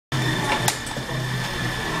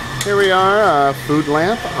Here we are, Food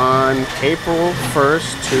Lamp on April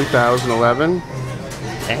 1st, 2011.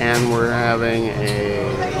 And we're having a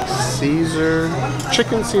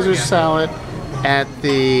chicken Caesar salad at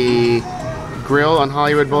the grill on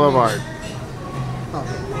Hollywood Boulevard.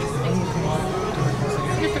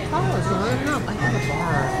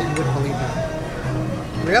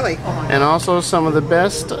 Really? And also some of the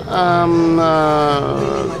best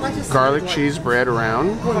garlic cheese bread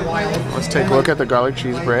around. Let's take a look at the garlic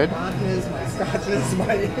cheese bread.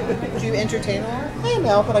 Do you entertain her? I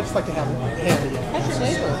know, but I just like to have it handy. How's your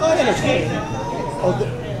neighbor? Oh, I'm entertaining.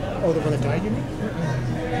 Oh, the one that died, you mean?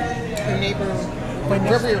 Your neighbor,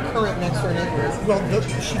 whoever your current next door neighbor is. Well,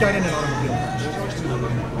 she died in an automobile crash.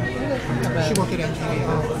 She worked at MTV.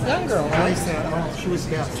 Young girl, right? Really sad. Oh, she was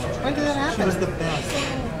the best. When did that happen? She was the best.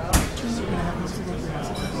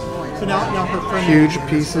 So now her friend. Huge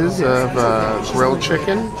pieces of grilled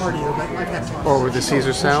chicken over the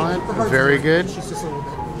Caesar salad. Very good.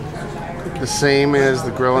 The same as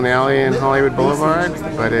the Grill and Alley in Hollywood Boulevard,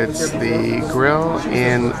 but it's the grill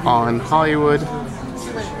on Hollywood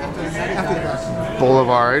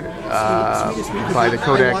Boulevard by the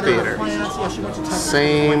Kodak Theater.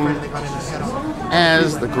 Same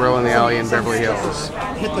as the Grill in the Alley in Beverly Hills.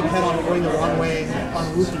 Hit the head on going the wrong way on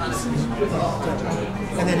roofies.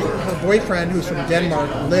 And then her boyfriend, who's from Denmark,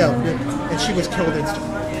 lived, and she was killed instantly.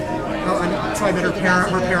 So I met her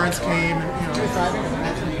parents came,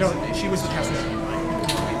 and, no, she was the passenger.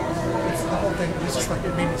 It's the whole thing. It was just like,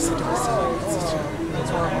 it made me sick to my stomach. It's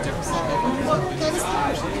horrible.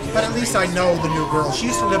 But at least I know the new girl. She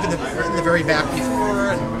used to live in the very back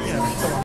before, and so on.